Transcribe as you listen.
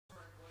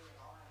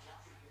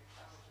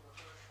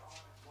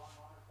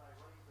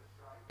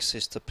Perfect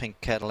Sister,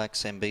 Pink Cadillac,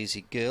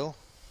 Zambezi Girl.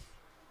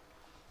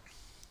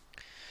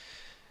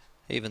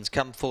 Evens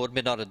Come Forward,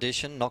 Midnight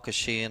Edition, Knocker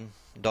Sheehan,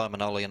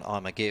 Diamond Ollie and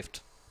I'm a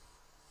Gift.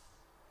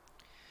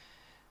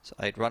 So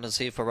 8 runners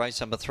here for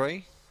race number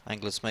 3.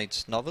 Anglers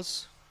meets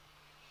Novice.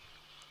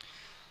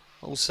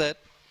 All set.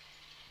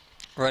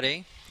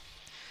 Ready.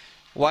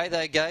 Away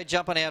they go,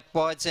 jumping out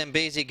wide,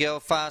 Zambezi Girl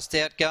fast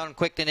out, going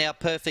quickly now,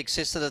 Perfect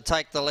Sister to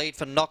take the lead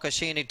for Knocker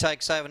Sheehan, who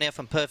takes over now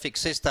from Perfect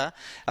Sister.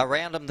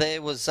 Around him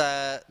there was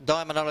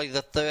Diamond Ollie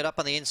the third, up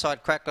on the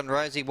inside, Crackling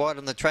Rosie. Wide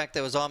on the track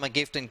there was I'm a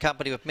Gift in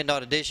company with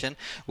Midnight Edition.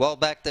 Well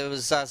back there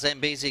was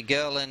Zambezi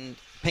Girl and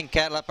Pink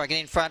Cadillac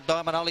again in front.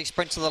 Diamond Ollie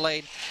sprints to the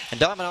lead, and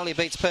Diamond Ollie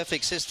beats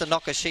Perfect Sister.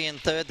 Knocker Sheehan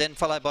third, then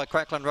followed by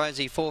Crackling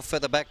Rosie fourth.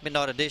 Further back,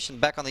 Midnight Edition.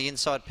 Back on the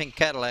inside, Pink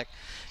Cadillac,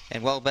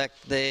 and well back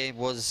there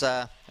was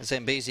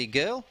Zambezi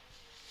Girl.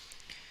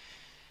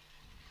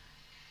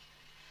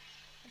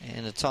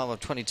 And a time of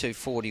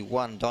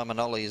 22:41. Diamond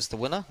Ollie is the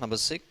winner, number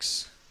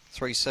 6.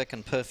 3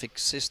 second, Perfect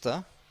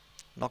Sister.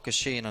 Knocker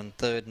Sheehan in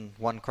third, and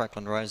 1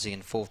 Crackling Rosie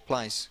in fourth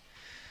place.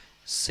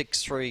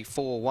 6, 3,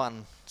 4,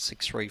 1.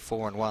 6, 3,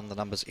 4 and 1, the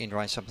numbers in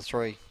race number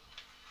 3.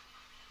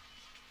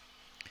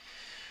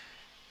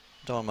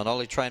 Diamond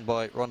Ollie trained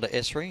by Rhonda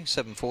Essery,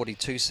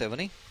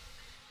 7:40.270.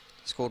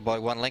 Scored by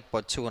 1 length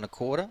by 2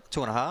 1/4,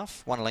 2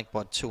 1/2. 1 length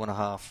by 2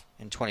 1/2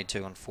 in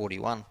 22 and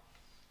 41.